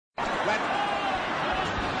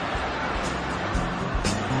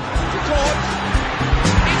George.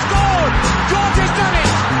 It's gone! George has done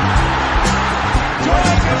it!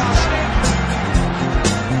 George has done it!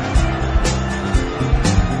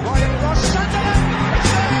 Ryan Ross Sunderland!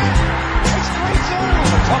 It's there! It's 3-2!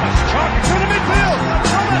 Thomas charging through the midfield!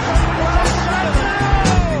 Thomas!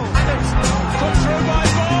 Adams put through by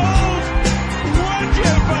Bold! Would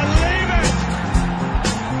you believe it?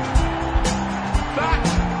 That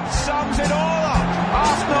sums it all up.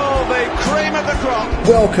 Arsenal, the cream of the crop.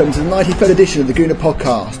 Welcome to the 93rd edition of the Gooner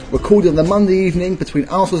Podcast, recorded on the Monday evening between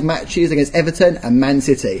Arsenal's matches against Everton and Man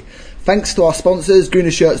City. Thanks to our sponsors,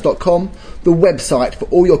 GoonerShirts.com, the website for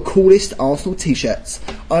all your coolest Arsenal t-shirts.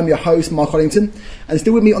 I'm your host, Mark Hollington, and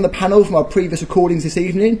still with me on the panel from our previous recordings this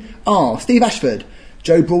evening are Steve Ashford,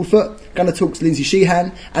 Joe Broadfoot, Gunner Talks Lindsay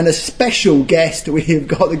Sheehan, and a special guest, we've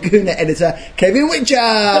got the Gooner editor, Kevin Witcher!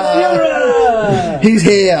 He's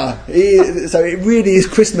here. So it really is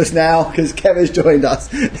Christmas now, because Kevin's joined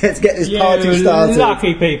us. Let's get this party started.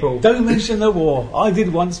 Lucky people. Don't mention the war. I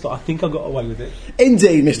did once, but I think I got away with it.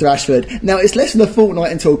 Indeed, Mr. Ashford. Now, it's less than a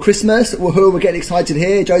fortnight until Christmas. We're getting excited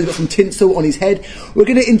here. Joe's got some tinsel on his head. We're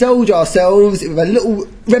going to indulge ourselves with a little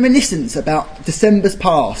reminiscence about December's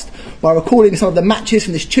past by recording some of the matches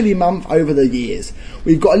from this chilly month over the years.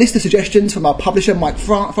 We've got a list of suggestions from our publisher, Mike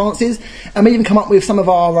Francis, and we even come up with some of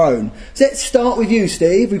our own. So let's start with you,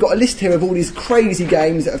 Steve. We've got a list here of all these crazy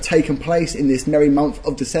games that have taken place in this merry month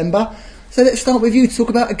of December. So let's start with you to talk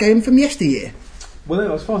about a game from yesteryear.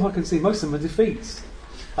 Well, as far as I can see, most of them are defeats.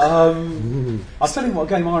 I'll tell you what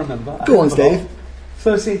game I remember. Go on, Steve.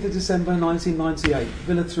 13th of December 1998,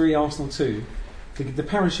 Villa 3, Arsenal 2. The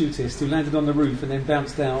parachutist who landed on the roof and then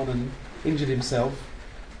bounced down and injured himself.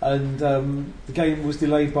 And the game was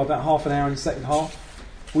delayed by about half an hour in the second half.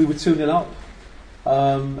 We were 2-0 up.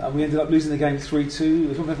 And we ended up losing the game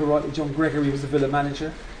 3-2. If I remember rightly, John Gregory was the Villa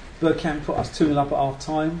manager. Bergkamp put us 2-0 up at half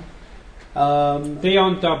time.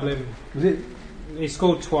 Dion Dublin. Was it? He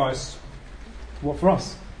scored twice. What for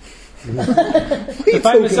us? The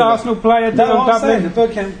famous Arsenal player, Dion No, I'm saying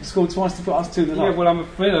Dublin. the Bergkamp scored twice to put us 2-0 Yeah, up. well, I'm a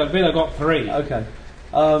Villa got 3. Okay.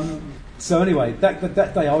 So anyway,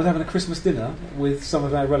 that day I was having a Christmas dinner with some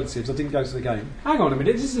of our relatives. I didn't go to the game. Hang on a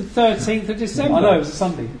minute, this is the 13th of December. I know, it was a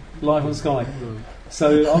Sunday, live on Sky.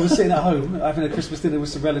 So I was sitting at home having a Christmas dinner with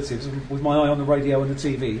some relatives with my eye on the radio and the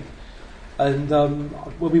TV. And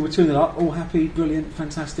we were 2-0 up, all happy, brilliant,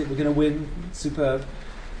 fantastic, we're going to win, superb.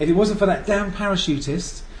 If it wasn't for that damn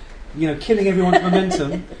parachutist, killing everyone's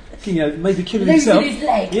momentum, maybe killing himself. Losing his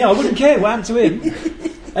leg. Yeah, I wouldn't care what happened to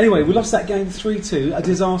him. Anyway, we lost that game 3-2, a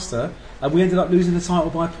disaster, and we ended up losing the title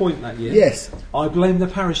by a point that year. Yes. I blame the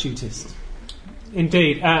parachutist.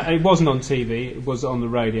 Indeed, it wasn't on TV, it was on the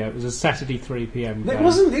radio. It was a Saturday 3pm game. It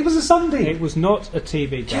wasn't, it was a Sunday. It was not a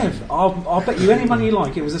TV game. Kev, I'll bet you any money you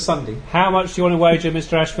like it was a Sunday. How much do you want to wager,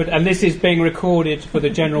 Mr. Ashford? And this is being recorded for the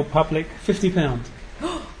general public. £50.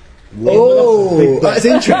 Oh, that's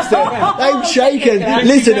interesting. They've shaken.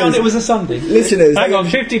 Listeners, it was a Sunday. Listeners, Hang on,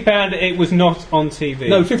 £50 it was not on TV.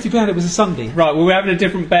 No, £50 it was a Sunday. Right, well, we're having a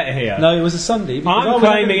different bet here. No, it was a Sunday. I'm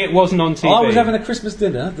claiming it wasn't on TV. I was having a Christmas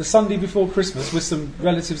dinner the Sunday before Christmas with some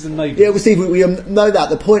relatives and neighbours. Yeah, well, Steve, we know that.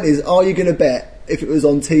 The point is, are you going to bet if it was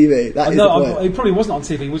on TV? That is the point. It probably wasn't on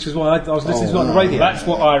TV, which is why I was listening to it on the radio. That's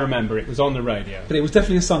what I remember. It was on the radio. But it was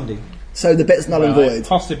definitely a Sunday. So the bet's null and Well, void. it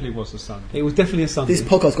possibly was a Sunday. It was definitely a Sunday. This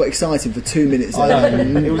podcast got exciting for 2 minutes. I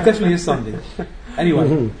know. It was definitely a Sunday.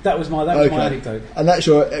 Anyway, that was my anecdote. And that's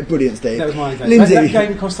your brilliant, Steve. That was my anecdote. Lindsay, That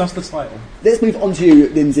game cost us the title. let's move on to you,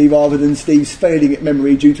 Lindsay, rather than Steve's failing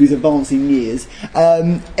memory due to his advancing years.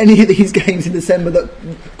 Any of these games in December that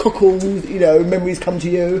cockles, memories come to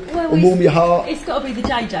you and warm your heart? It's got to be the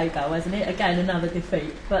JJ goal, hasn't it? Again, another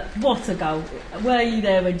defeat. But what a goal. Were you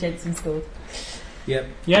there when Jensen scored? Yep.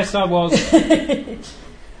 Yes, I was. It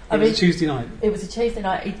was a Tuesday night. It was a Tuesday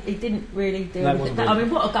night. He didn't really do No, it anything. wasn't I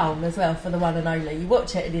mean, what a goal as well for the one and only. You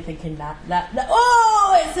watch it and you're thinking that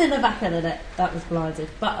oh, it's in the back end of it. That was blinded.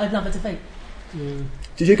 But another defeat.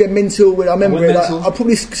 Did you get mental when I remember went it? mental. I'll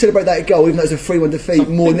probably celebrate that goal, even though it's a 3-1 defeat,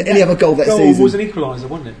 more than any other goal that goal season. was an equaliser,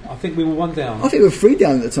 wasn't it? I think we were 1 down. I think we were 3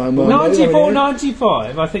 down at the time. weren't we? 94,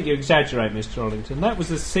 95, I think you exaggerate, Mr. Ollington. That was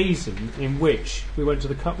the season in which we went to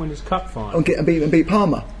the Cup Winners' Cup final. And beat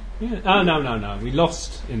Parma. Yeah. Oh, no. We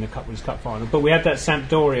lost in the Cup Winners' Cup final, but we had that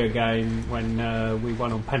Sampdoria game when we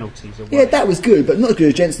won on penalties away. Yeah, that was good, but not as good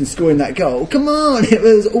as Jensen scoring that goal. Come on, it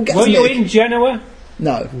was orgasmic. Were you in Genoa?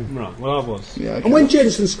 No. Right, well, I was. Yeah, okay. And when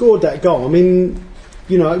Jensen scored that goal, I mean,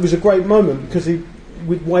 it was a great moment because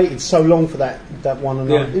we'd waited so long for that one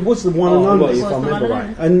and only. It was the one and only, if I remember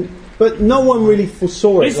right. And But no one really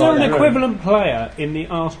foresaw it. Is there like an that. equivalent player in the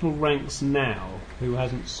Arsenal ranks now who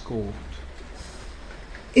hasn't scored?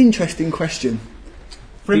 Interesting question.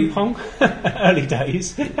 Frimpong? Early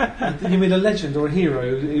days. You mean a legend or a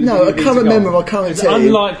hero? No, a current member of our current It's team.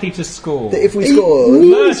 unlikely to score. That if we He scored,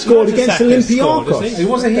 nearly scored against Mertesacker scored, Olympiacos. hasn't He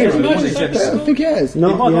was a hero, Mertesacker wasn't he, I Jefferson? don't think he has. No,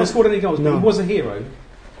 He might not yeah. have scored any goals, but No. he was a hero.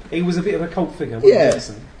 He was a bit of a cult figure, wasn't Yeah.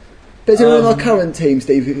 Jefferson? But is anyone on our current team,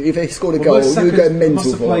 Steve, if they scored a goal, we would go Mertesacker mental must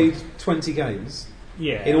have for. played 20 games.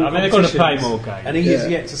 Yeah, In all I mean, they've got to play competitions, more games. And he is Yeah.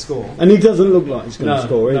 yet to score. And he doesn't look like he's going to No,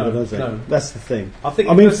 score either, no, does he? no. That's the thing. I think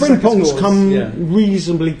mean, if Mertesacker Frimpong's scores, come yeah.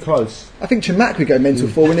 reasonably close. I think Chamak would go mental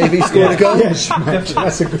for when if he scored a goal. Yes,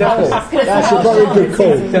 that's a good call. Definitely. That's a very good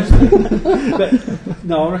call. Definitely. But,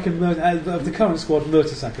 no, I reckon of the current squad,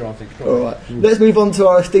 Mertesacker, I think. Probably. All right, let's move on to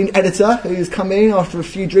our esteemed editor, who's come in after a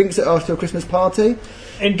few drinks after a Christmas party.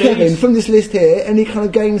 Indeed. Kevin, from this list here, any kind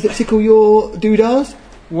of games that tickle your doodahs?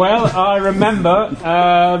 Well, I remember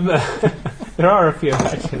there are a few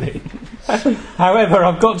actually. However,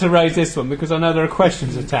 I've got to raise this one because I know there are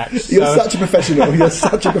questions attached. You're so such a professional. You're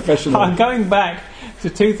such a professional. I'm going back to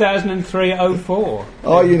 2003-04.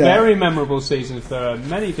 Oh, you know. Very memorable season for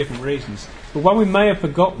many different reasons. But one we may have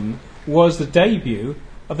forgotten was the debut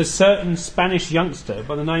of a certain Spanish youngster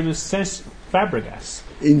by the name of Cesc Fabregas.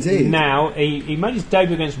 Indeed. Now, he made his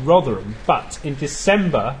debut against Rotherham, but in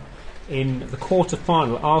December, in the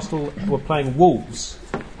quarter-final, Arsenal were playing Wolves,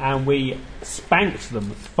 and we spanked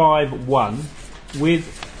them 5-1, with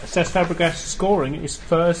Cesc Fabregas scoring his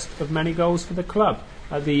first of many goals for the club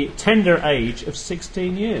at the tender age of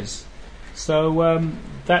 16 years. So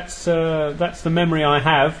that's the memory I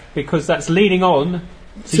have, because that's leading on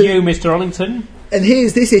to So- you, Mr. Ollington. And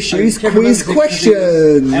here's this issue's Kevin quiz Ramsey, because he was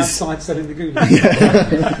questions. Outside selling the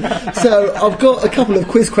goodies. So I've got a couple of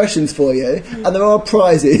quiz questions for you, and there are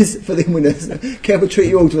prizes for the winners. Kev will treat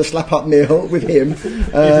you all to a slap-up meal with him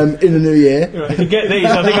in the new year. If you get these,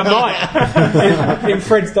 I think I might. In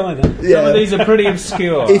Fred's Diner. Some Yeah. of these are pretty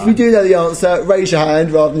obscure. If you do know the answer, raise your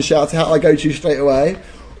hand rather than shout out. I go to you straight away.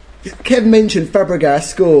 Kev mentioned Fabregas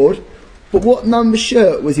scored, but what number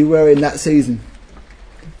shirt was he wearing that season?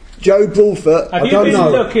 Joe Broadfoot. Have I you don't been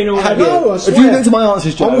know. looking already? Have you? No, I Have swear. you looked at my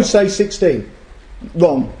answers, Joe? I would say 16.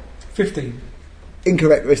 Wrong. 15.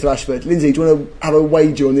 Incorrect, Mr. Ashford. Lindsay, do you want to have a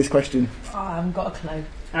wager on this question? Oh, I haven't got a clue.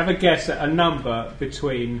 Have a guess at a number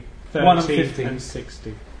between 30 1 and 50. and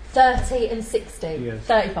 60. 30 and 60. Yes.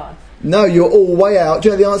 35. No, you're all way out. Do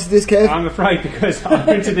you know the answer to this, Kev? I'm afraid, because I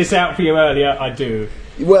printed this out for you earlier, I do.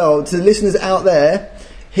 Well, to the listeners out there,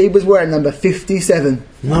 he was wearing number 57.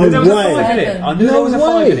 No There was a 5 way. in it. I knew No there was a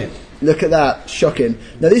 5 way. in it. Look at that, shocking.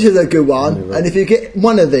 Now this is a good one, and if you get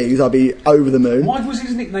one of these, I'll be over the moon. Why was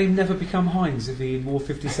his nickname never become Heinz if he wore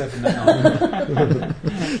 57 that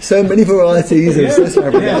night? So many varieties of Swiss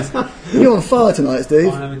Fabregas. You're on fire tonight,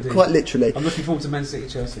 Steve. I am indeed. Quite literally. I'm looking forward to Man City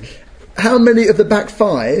Chelsea. How many of the back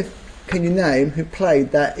five can you name who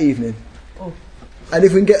played that evening? Oh. And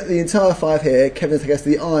if we can get the entire five here, Kevin will take us to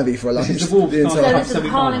the Ivy for a lunch. This is the Wolves The Carling So entire- Cup this is the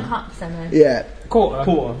semi-final. Carling Cup semi. yeah, Quarter.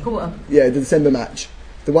 Quarter. yeah, the December match.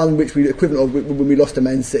 The one which we equivalent of when we lost to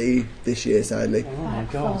Man City this year, sadly. Oh my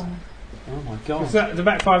god. Oh my god. So that, the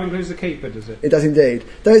back five includes the keeper, does it? It does indeed.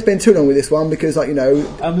 Don't spend too long with this one because, like, you know,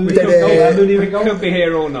 Almunia dead in goal, air- Almunia We in goal. could be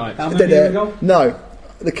here all night. dead Almunia air- in goal. No,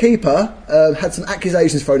 the keeper had some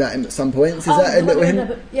accusations thrown at him at some points. Is that a little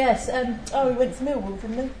hint? Yes. He went to Millwall,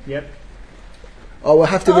 didn't he? Yep. Oh, we'll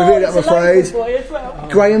have to reveal it, I'm he's a local afraid. boy as well.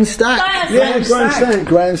 Graham Stack. Graham Yeah, Graham Stack.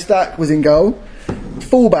 Graham Stack was in goal.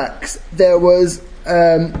 Fullbacks, there was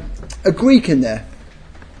a Greek in there.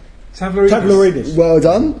 Tavlaridis. Well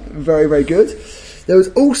done, very, very good. There was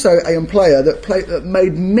also a young player that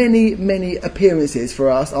made many appearances for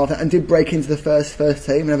us after, and did break into the first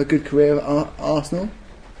team and have a good career at Arsenal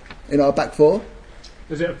in our back four.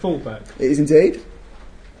 Is it a fullback? It is indeed.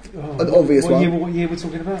 Oh, An obvious what one. Year, what year we're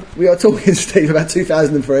talking about? We are talking, Steve, about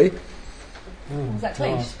 2003. Is that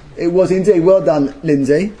Cleach? It was indeed. Well done,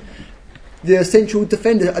 Lindsay. The central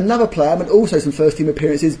defender, another player, but also some first team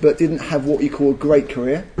appearances, but didn't have what you call a great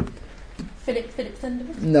career. Philip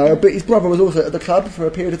Sunderland? No, but his brother was also at the club for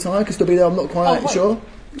a period of time. Could still be there, I'm not quite Hoyt. sure.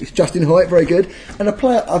 It's Justin Hoyt, very good. And a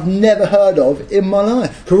player I've never heard of in my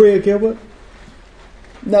life. Korea Gilbert.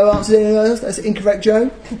 No answer to anyone else? That's incorrect, Joe.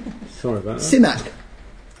 Sorry about that. Simak.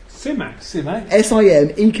 Simak. Simak.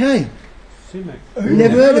 Simek. Simak.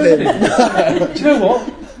 Never heard of him. Do you know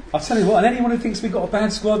what? I'll tell you what, and anyone who thinks we've got a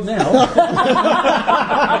bad squad now,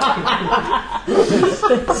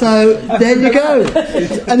 So there you go.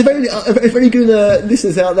 And if any good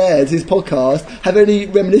listeners out there to this podcast have any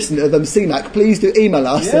reminiscent of Simak, please do email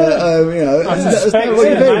us. Yeah. You know, I and let us suspect know what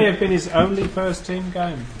you it may think. have been his only first team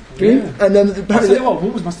game. Yeah. And I apparently, tell you what,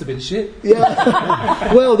 Wolves must have been shit.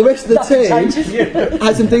 yeah. Well, the rest of the team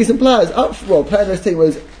had some decent players. Playing the team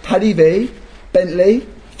was Paddy V, Bentley,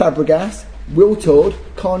 Fabregas, Will Todd,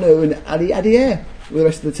 Carnu, and Ali Adair were the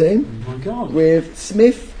rest of the team. Oh my God. With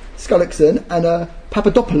Smith, Scullockson, and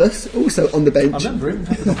Papadopoulos also on the bench. I remember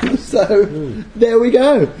him. So there we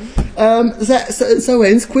go. So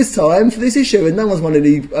ends quiz time for this issue, and no one's won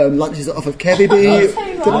any lunches off of Kev. He'd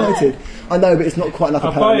be delighted. I know, but it's not quite enough.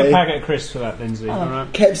 I'll buy apparently. a packet of crisps for that, Lindsay. All right.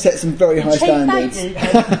 Kev set some very high Cheap standards.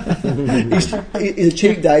 date. He's a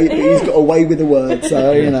cheap date, but he's got away with the word,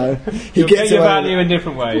 so you know he You'll gets get your away. value in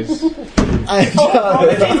different ways. And,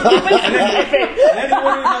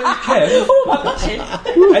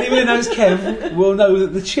 Anyone who knows Kev will know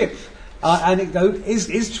that the chip anecdote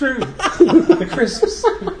is true. The crisps.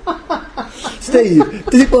 Steve,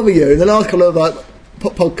 does it bother you in the last couple of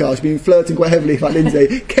podcasts you've been flirting quite heavily with Lindsay?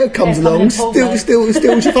 Kev comes Yeah, along, coming in still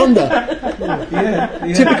your thunder.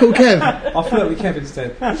 Yeah. Typical Kev. I'll flirt with Kev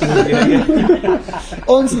instead.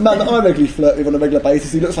 On to the man that I regularly flirt with on a regular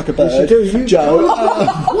basis. He looks like a bird. you do. Joe.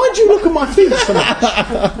 Why do you look at my feet so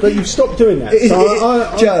much? But you've stopped doing that.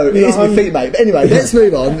 Joe, it is my feet, mate. But anyway, let's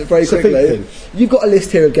move on very It's a feet quickly. thing. You've got a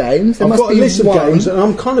list here of games. There I've must got a be list of one. games, and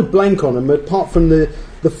I'm kind of blank on them, apart from the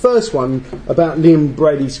first one about Liam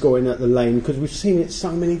Brady scoring at the Lane, because we've seen it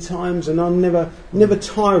so many times, and I'm never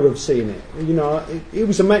tire of seeing it. You know, it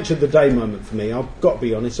was a match of the day moment for me. I've got to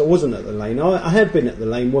be honest. I wasn't at the Lane. I had been at the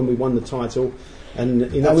Lane when we won the title, and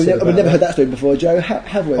We've never heard that story before, Joe.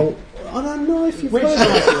 Have we? Oh, I don't know if you've Which heard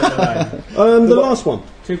title it. The last one.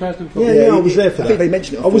 2004. Yeah, I was there for I that. think they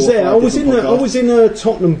mentioned it. I was on 4 or there. 5 I was in different a, I was in a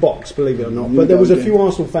Tottenham box, believe it or not. You But there was a go few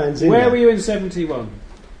Arsenal fans in Where there. were you in 71?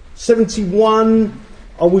 71,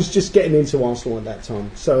 I was just getting into Arsenal at that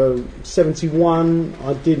time. So 71,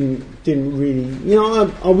 I didn't really, you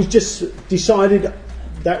know, I was just decided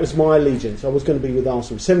that was my allegiance. I was going to be with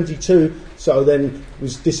Arsenal. 72, so then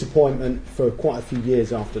was disappointment for quite a few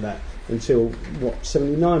years after that until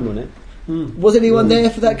 79, wasn't it? Was anyone there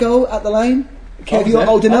for that goal at the Lane? Kev, you're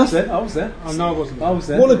old enough. I was there. Oh, no, I wasn't. I was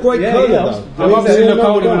there. What a great Yeah, curler, yeah, though. I obviously Yeah, look no,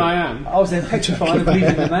 older no. than I am. I was there petrified of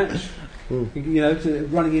leaving the match. You know,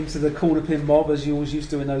 running into the corner pin mob as you always used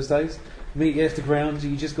to in those days. Meet you off the ground,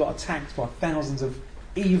 you just got attacked by thousands of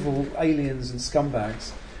evil aliens and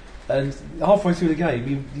scumbags. And halfway through the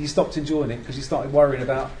game, you stopped enjoying it because you started worrying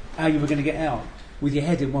about how you were going to get out with your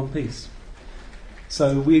head in one piece.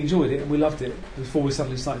 So we enjoyed it and we loved it before we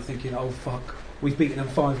suddenly started thinking, oh fuck, we've beaten them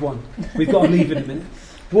 5-1. We've got to leave in a minute.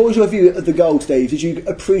 What was your view of the goal, Steve? Did you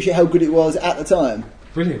appreciate how good it was at the time?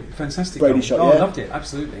 Brilliant, fantastic Brady goal. shot, Oh, yeah. I loved it,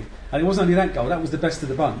 absolutely. And it wasn't only that goal, that was the best of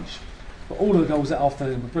the bunch. But all of the goals that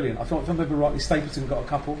afternoon were brilliant. I thought, if I remember rightly, Stapleton got a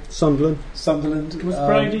couple. Sunderland. Sunderland. Was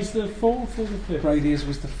Brady's the 4th or the 5th? Brady's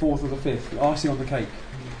was the 4th or the 5th. Icing on the cake.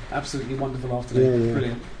 Absolutely wonderful afternoon. Yeah, yeah.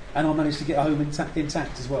 Brilliant. And I managed to get home intact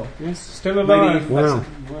as well. Yes, still alive. Maybe Wow.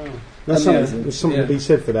 Wow. That's Amazing. something, there's something to be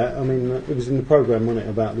said for that. I mean, it was in the programme, wasn't it,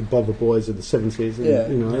 about the Bother Boys of the 70s. And, Yeah.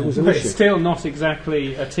 you know, it was an But issue. it's still not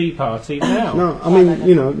exactly a tea party now. No, I mean,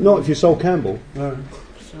 you know, not if you're Sol Campbell.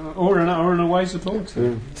 Or an away supporter.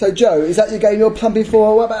 Yeah. So, Joe, is that your game you're plumping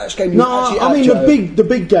for? What about which game you No, actually I at, mean Joe? the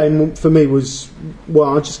big game for me was,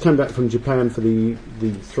 well, I just came back from Japan for the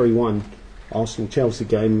 3-1 Arsenal Chelsea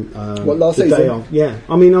game. What, last the season? Day off. Yeah,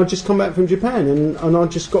 I mean, I just come back from Japan and I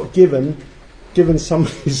just got given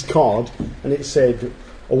somebody's card and it said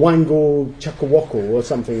Owango Chakawoko or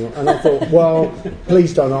something, and I thought, well,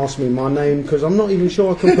 please don't ask me my name because I'm not even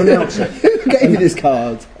sure I can pronounce it. Who gave you this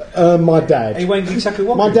card? My dad. Wangi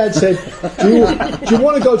Chakawaku. My dad said, do you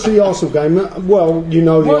want to go to the Arsenal game? Well, you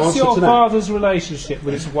know the What's answer your to that. father's relationship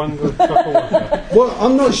with this one good Chakawaka? Well,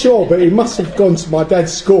 I'm not sure, but he must have gone to my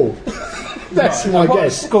dad's school. That's my What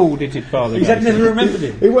guess. school did your father He's go had to? never remembered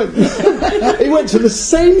him. He went to the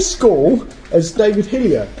same school as David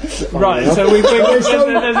Hillier. Right, so we've There's no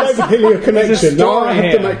David Hillier there's a connection. No, I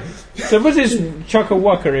story have to here. So was this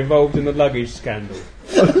Chakawaka involved in the luggage scandal?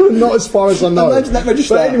 not as far as I know. Imagine that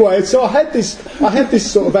register. But anyway, so I had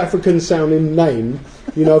this sort of African sounding name,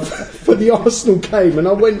 you know, for the Arsenal game, and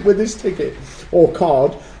I went with this ticket or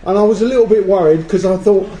card. And I was a little bit worried because I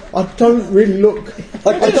thought I don't really look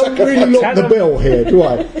the bill here, do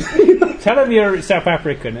I? Tell them you're South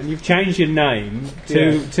African and you've changed your name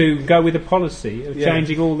to go with the policy of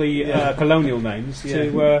changing all the colonial names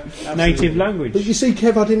to native language. But you see,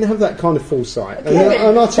 Kev, I didn't have that kind of foresight,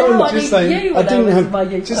 and I told him. Just say, I didn't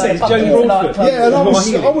have. Just say it's Johnny Broadfoot. Yeah, and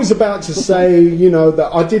I was about to say, you know,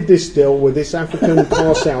 that I did this deal with this African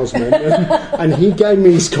car salesman, and he gave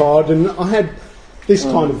me his card, and I had this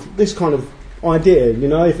kind of idea, you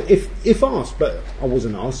know, if asked, but I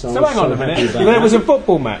wasn't asked. So hang on a happy minute. about There that. was a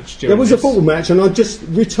football match. There was a this. football match, and I just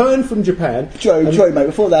returned from Japan. Joe, mate,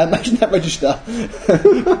 before that, imagine that register.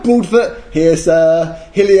 Broadfoot, here's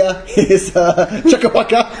Hillier, here's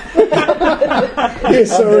Chakawaka.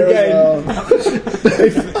 Yes, sir, again.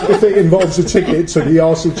 if it involves a ticket to the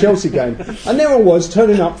Arsenal-Chelsea game. And there I was,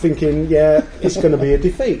 turning up thinking, yeah, it's going to be a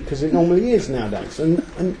defeat, because it normally is nowadays.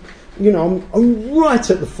 And you know, I'm right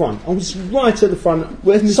at the front. I was right at the front.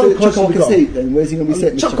 Where's Mr. so close to the Chakawaka goal. seat then? Where's he going to be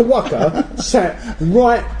sitting? Chakawaka sat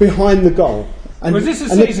right behind the goal. And, Was this a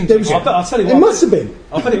and season there was- ticket? I'll tell you It what. must have been.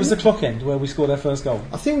 I bet it was the clock end where we scored our first goal.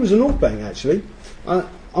 I think it was an North Bank, actually.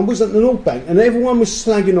 I was at the North Bank, and everyone was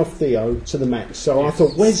slagging off Theo to the max. So I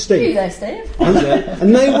thought, where's You Steve? there, Steve?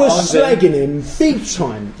 And they were I'm there. slagging him big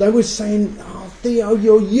time. They were saying, "Oh, Theo,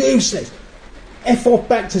 you're useless. F off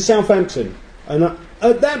back to Southampton." And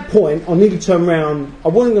at that point, I nearly turned round. I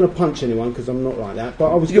wasn't going to punch anyone because I'm not like that.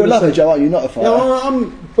 But I was. You're a gonna lover, say- Joe, aren't you? Not a fighter.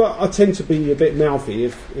 No, but I tend to be a bit mouthy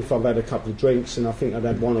if I've had a couple of drinks, and I think I'd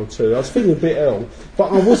had one or two. I was feeling a bit ill,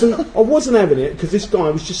 but I wasn't having it because this guy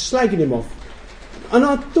was just slagging him off. And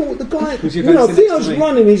I thought the guy, Was you you know, going to sit next Theo's to me?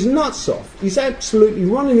 running his nuts off. He's absolutely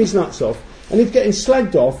running his nuts off, and he's getting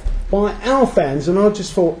slagged off by our fans. And I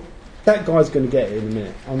just thought, that guy's going to get it in a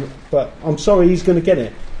minute. But I'm sorry, he's going to get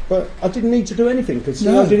it. But I didn't need to do anything because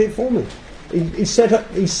Theo did it for me. He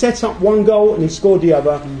set up one goal and he scored the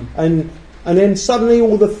other, and then suddenly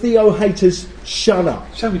all the Theo haters shut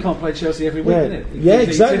up. Shame we can't play Chelsea every week, Yeah, isn't it? yeah, He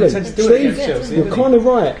exactly. tends to do it Steve, against Chelsea, you're doesn't he? kind of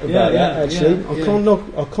right about Yeah, that. Actually, yeah.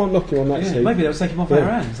 I can't knock you on that, Yeah, Steve. maybe they'll take him off Yeah. our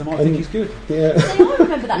hands. They might think And- he's good. Yeah. See, I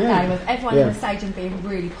remember that Yeah. game of everyone Yeah. in the stadium being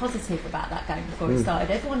really positive about that game before it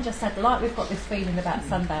started. Everyone just said, like, we've got this feeling about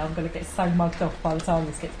Sunday, I'm going to get so mugged off by the time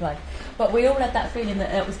this gets played. But we all had that feeling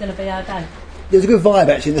that it was going to be our game. There was a good vibe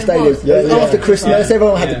actually in the It stadium. was. Yeah, After yeah. Christmas, Yeah.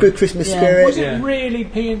 everyone had Yeah. the good Christmas Yeah. spirit. Was it Yeah. really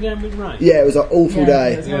peeing down with rain? Yeah, it was an awful Yeah,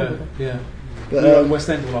 day. it was Yeah, horrible. yeah. But, We were at West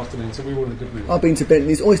End all afternoon, so we were in a good mood. I've been to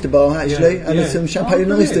Bentley's Oyster Bar actually, Yeah, and there's yeah. some champagne and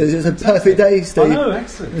brilliant. oysters. It was a perfect day, Steve. I know,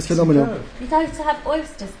 excellent. It was phenomenal. Superb. You go to have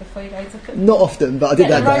oysters before you go to football. Not often, but I did Get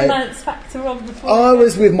that the day. romance factor on before. I you go.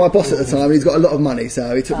 was with my boss at the time, and he's got a lot of money,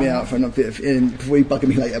 so he took me out for a bit of, before he bugged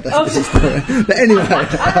me later. But that's a different story. But anyway,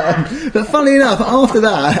 but funnily enough, after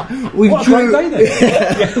that, we What a drew. great day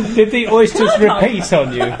then. Did the oysters repeat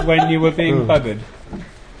on you when you were being buggered?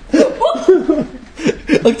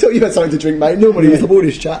 I thought you had something to drink, mate. Normally it's the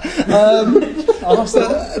boarders chat.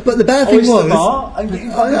 But the bad thing Oyster was, bar, and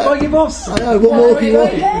invite your boss. I know, what more can you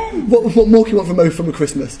want? What more can you want from a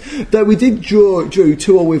Christmas? Though we did drew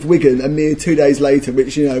 2-2 with Wigan a mere 2 days later,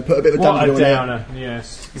 which put a bit of a What damper a on it. downer,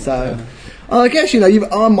 yes. So, I guess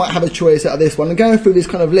I might have a choice out of this one. And going through this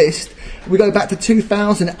kind of list, we go back to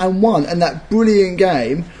 2001 and that brilliant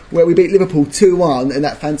game where we beat Liverpool 2-1 in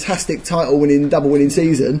that fantastic title-winning, double-winning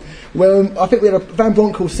season. Where I think we had a Van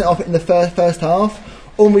Bronckhorst set off in the first half.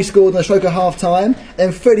 Henry scored on a stroke of half time,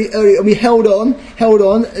 and Freddie early, and we held on.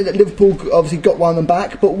 And Liverpool obviously got one and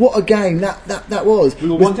back. But what a game that was! We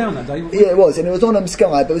were 1 down that day, weren't we? Yeah, it was, and it was on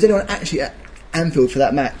Sky. But was anyone actually at Anfield for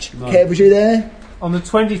that match? No. Kev, was you there? On the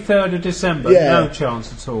 23rd of December, Yeah. no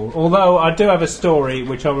chance at all. Although I do have a story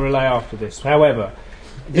which I will relay after this. However,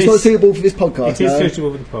 It's not suitable for this podcast. it is no?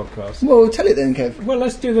 suitable for the podcast. Well, tell it then, Kev. Well,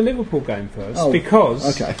 let's do the Liverpool game first, Oh,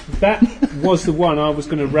 because okay. that was the one I was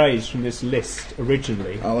going to raise from this list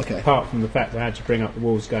originally. Oh, okay. Apart from the fact that I had to bring up the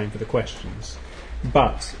Wolves game for the questions.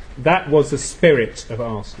 But that was the spirit of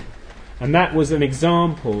Arsenal. And that was an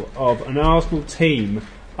example of an Arsenal team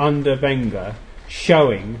under Wenger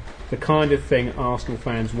showing the kind of thing Arsenal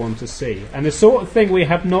fans want to see. And the sort of thing we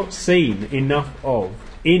have not seen enough of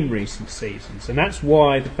in recent seasons. And that's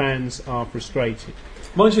why the fans are frustrated.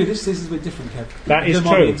 Mind you, this season's been different, Kev. That is Don't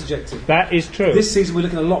mind me true. interjecting. That is true. This season we're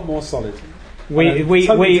looking a lot more solid.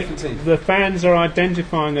 Totally different team. The fans are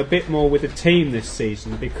identifying a bit more with the team this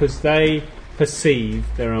season because they perceive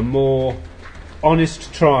there are more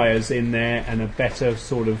honest triers in there and a better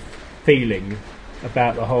sort of feeling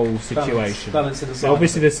about the whole situation. Balance in the So side.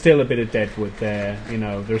 obviously there's still a bit of Deadwood there,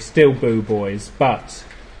 there are still boo boys, but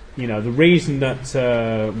the reason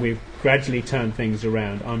that we've gradually turned things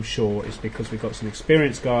around, I'm sure, is because we've got some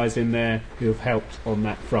experienced guys in there who have helped on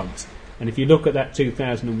that front. And if you look at that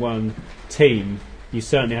 2001 team, you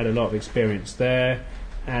certainly had a lot of experience there,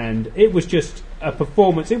 and it was just a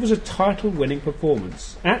performance. It was a title-winning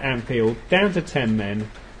performance at Anfield, down to 10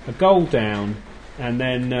 men, a goal down, and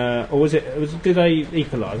then, or was it? Did they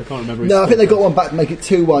equalise? I can't remember. who No, I think they scored got one back to make it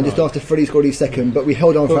 2-1 just after Freddie scored his second, but we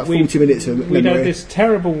held on for But about 40 minutes of We'd had memory. this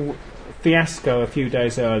terrible fiasco a few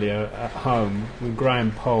days earlier at home when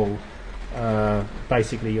Graham Poll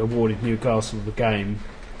basically awarded Newcastle the game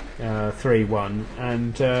 3-1,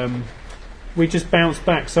 and we just bounced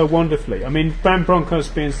back so wonderfully. I mean, Van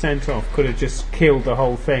Bronckhorst being sent off could have just killed the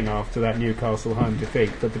whole thing after that Newcastle home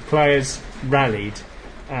defeat, but the players rallied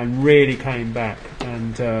and really came back,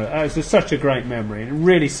 and it was such a great memory, and it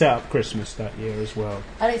really set up Christmas that year as well.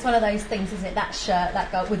 And it's one of those things, isn't it? That shirt,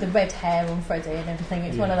 that gold with the red hair on Freddie and everything.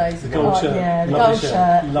 It's one of those. The gold shirt. Yeah, the Lovely gold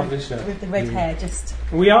shirt. Lovely shirt. With the red hair, just.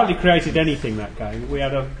 We hardly created anything that game. We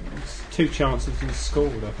had 2 chances and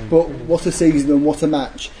scored, I think. But what a season and what a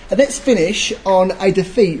match. And let's finish on a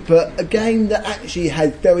defeat, but a game that actually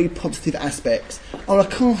had very positive aspects. I want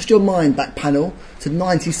to cast your mind back, panel, to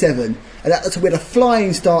 97. And that's we had a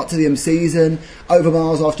flying start to the season.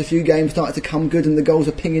 Overmars, after a few games, started to come good and the goals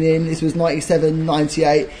were pinging in. This was 97,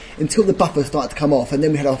 98, until the buffer started to come off. And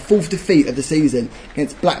then we had our 4th defeat of the season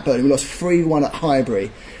against Blackburn. And we lost 3-1 at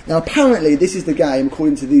Highbury. Now, apparently, this is the game,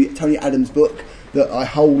 according to the Tony Adams book, that I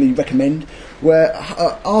wholly recommend, where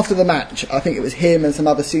after the match, I think it was him and some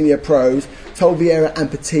other senior pros told Vieira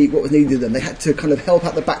and Petit what was needed of them. They had to kind of help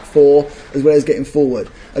out the back 4 as well as getting forward.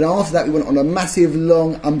 And after that, we went on a massive,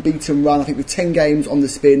 long, unbeaten run, I think with 10 games on the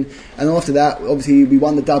spin. And after that, obviously, we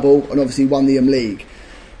won the double and obviously won the league.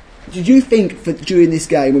 Did you think during this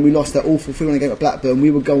game, when we lost that awful 3-1 game at Blackburn,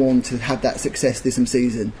 we would go on to have that success this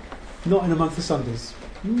season? Not in a month of Sundays.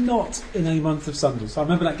 Not in a month of Sundays. I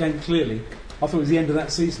remember that game clearly. I thought it was the end of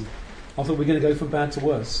that season. I thought we were going to go from bad to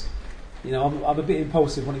worse. You know, I'm a bit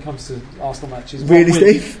impulsive when it comes to Arsenal matches. Really,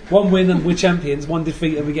 Steve? One win and we're champions, 1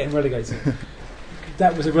 defeat and we're getting relegated.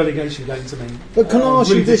 That was a relegation game to me. But can I ask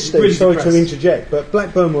really you this, Steve? really Sorry depressed. to interject, but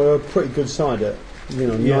Blackburn were a pretty good side at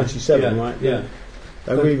 97, right? Yeah.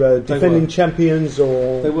 They were either defending champions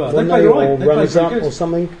or They were. weren't They played all right. or They played runners pretty up good. or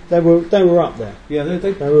something. They were up there. Yeah,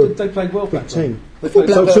 they were played well. Big Blackburn. team. They played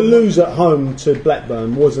So Blackburn- to lose at home to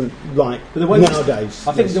Blackburn wasn't like But the way nowadays.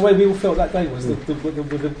 I think the way we all felt that day was the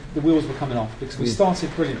wheels were coming off because we started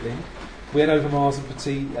brilliantly. We had Overmars and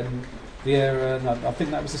Petit and Vieira, and I think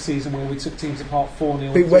that was the season where we took teams apart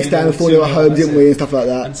 4-0. Beat West Ham 3-0, 4-0 at home, that's didn't it. we, and stuff like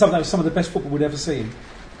that. And that was some of the best football we'd ever seen.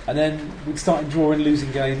 And then we started drawing,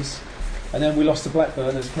 losing games, and then we lost to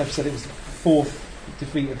Blackburn. As Kev said, it was the 4th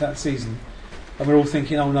defeat of that season. And we're all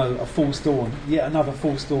thinking, oh no, a false dawn, yet another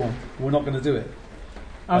false dawn. We're not going to do it.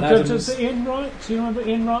 And Does Ian Wright? Do you remember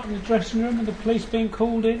Ian Wright in the dressing room and the police being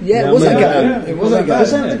called in? Yeah, it was that Yeah, game. yeah. It was that game.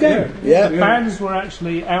 Was that the game? Yeah. The fans were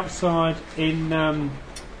actually outside in not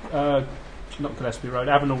Gillespie Road,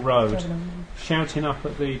 Avenel Road, shouting up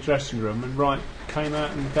at the dressing room, and Wright came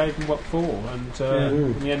out and gave them what for, and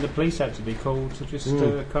in the end the police had to be called to just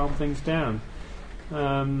calm things down.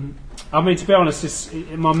 I mean, to be honest,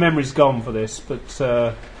 my memory's gone for this, but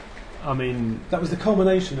I mean, That was the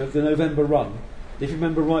culmination of the November run. If you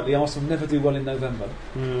remember rightly, Arsenal never do well in November.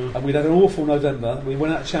 And we'd had an awful November. We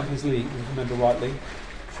went out of Champions League, if you remember rightly.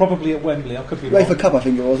 Probably at Wembley, I could be wrong. UEFA Cup, I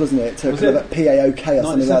think it was, wasn't it? To Was kind it? of a PAOK or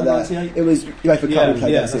something like that. 97, 98? It was UEFA Cup we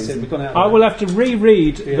played that that's season. it. We've gone out. I will have to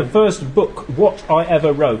reread Yeah. the first book, What I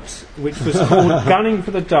Ever Wrote, which was called Gunning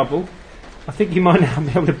for the Double. I think you might now be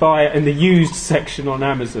able to buy it in the used section on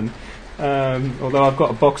Amazon. Although I've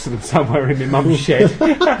got a box of them somewhere in my mum's shed.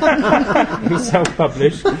 It was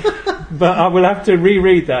self-published. But I will have to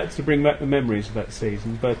reread that to bring back the memories of that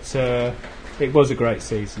season. But it was a great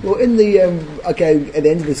season. Well, in the game at the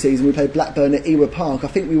end of the season, we played Blackburn at Ewa Park. I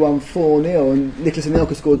think we won 4-0, and Nicholas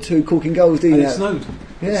Anelka scored 2 corking goals, didn't And he? it snowed.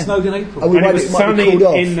 Yeah. It snowed in April. And we And it might was be sunny called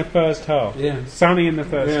off. in the first half. Yeah. Sunny in the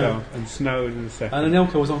first Yeah. half and snowed in the second. And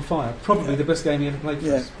Anelka was on fire. Probably the best game he ever played for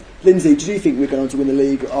Yeah. us. Lindsay, did you think we were going on to win the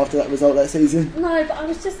league after that result that season? No, but I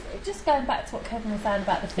was just going back to what Kevin was saying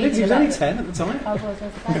about the feeling. Lindsay was about only the- 10 at the time. I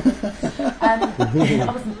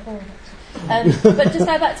wasn't born. But just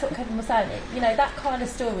go back to what Kevin was saying. You know, that kind of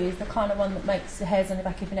story is the kind of one that makes the hairs on the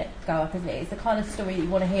back of your neck go up, isn't it? It's the kind of story that you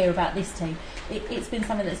want to hear about this team. It's been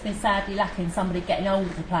something that's been sadly lacking. Somebody getting hold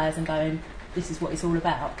of the players and going, "This is what it's all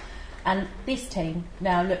about." And this team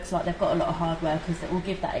now looks like they've got a lot of hard workers that will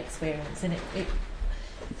give that experience, and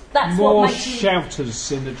that's More what makes you.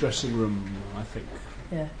 shouters in the dressing room, I think.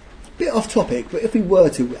 Yeah. Bit off topic, but if we were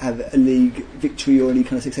to have a league victory or any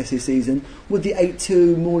kind of success this season, would the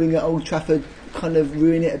 8-2 morning at Old Trafford kind of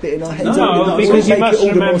ruin it a bit in our heads? No, Or because you make must it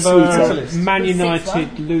all the more remember sweeter? Man It's United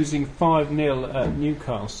 6-1. losing 5-0 at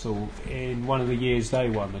Newcastle in one of the years they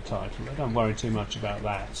won the title. I don't worry too much about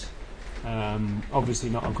that. Obviously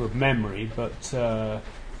not a good memory, but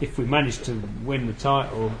if we managed to win the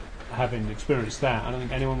title, having experienced that, I don't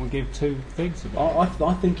think anyone would give two figs about it.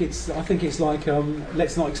 I think it's like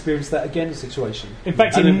let's not experience that again situation. In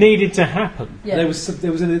fact, And it then- needed to happen. Yeah. There was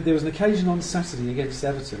an occasion on Saturday against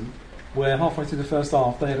Everton where halfway through the first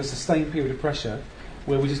half they had a sustained period of pressure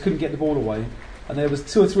where we just couldn't get the ball away, and there was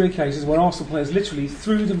 2 or 3 occasions where Arsenal players literally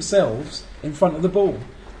threw themselves in front of the ball.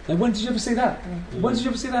 Now, when did you ever see that? When did you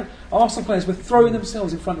ever see that? Arsenal players were throwing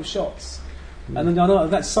themselves in front of shots. And then I know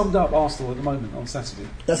that summed up Arsenal at the moment on Saturday.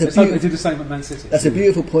 Let's hope they do the same at Man City. That's a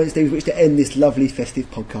beautiful point, Steve, which to end this lovely festive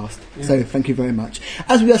podcast. Yeah. So thank you very much.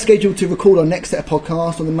 As we are scheduled to record our next set of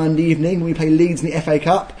podcasts on the Monday evening when we play Leeds in the FA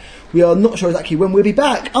Cup, we are not sure exactly when we'll be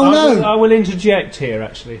back. I will interject here,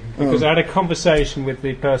 actually, because I had a conversation with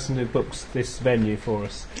the person who books this venue for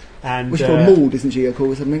us. And which called Maud, isn't she, or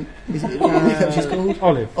called something? Is it what she's called?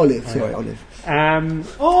 Olive. Olive.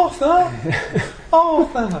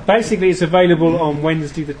 Arthur! Basically, it's available on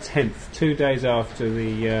Wednesday the 10th, 2 days after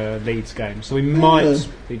the Leeds game. So we might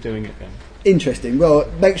be doing it then. Interesting. Well,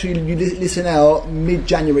 make sure you listen out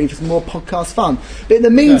mid-January for some more podcast fun. But in the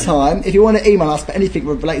meantime, if you want to email us for anything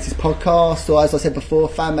related to this podcast, or as I said before,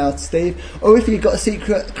 fan mail to Steve, or if you've got a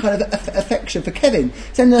secret kind of affection for Kevin,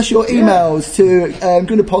 send us your emails to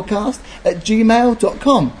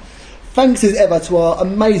goonerpodcast@gmail.com. Thanks as ever to our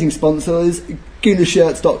amazing sponsors,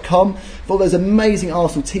 goonershirts.com, for all those amazing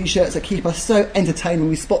Arsenal t-shirts that keep us so entertained when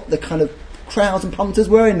we spot the kind of crowds and punters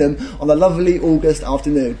wearing them on a lovely August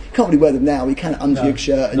afternoon. Can't really wear them now, you can under your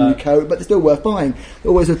shirt and your coat, but they're still worth buying. They're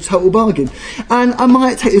always a total bargain. And I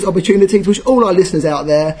might take this opportunity to wish all our listeners out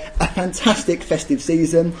there a fantastic festive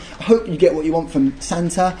season. I hope you get what you want from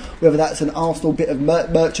Santa, whether that's an Arsenal bit of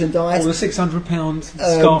merchandise, or the £600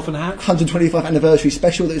 scarf and hat, 125th anniversary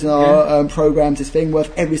special that's in our programmes, this thing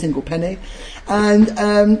worth every single penny. And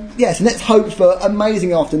so let's hope for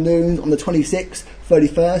amazing afternoons on the 26th,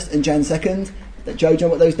 31st and Jan 2nd. Joe, do you know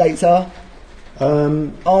what those dates are?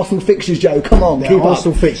 Arsenal fixtures, Joe, come on, keep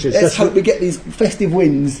Arsenal up. fixtures. Let's hope we get these festive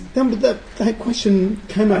wins. No, but that question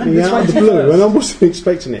came at me out of the blue, and I wasn't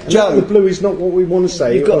expecting it. And Joe, out of the blue is not what we want to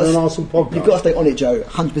say on an Arsenal podcast. You've got to stay on it, Joe,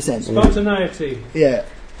 100%. Spontaneity. Yeah.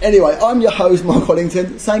 Anyway, I'm your host, Mark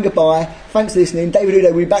Wellington, saying goodbye. Thanks for listening. David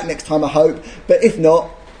Udo will be back next time, I hope. But if not,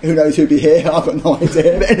 who knows who'll be here? I've got no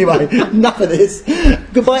idea. But anyway, enough of this.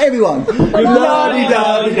 Goodbye, everyone.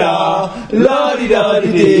 La-di-da-di-da,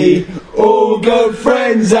 la-di-da-di-dee. All good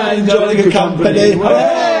friends and jolly good company.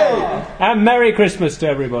 Hooray! And Merry Christmas to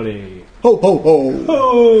everybody. Ho, ho, ho.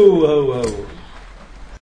 Ho, ho, ho.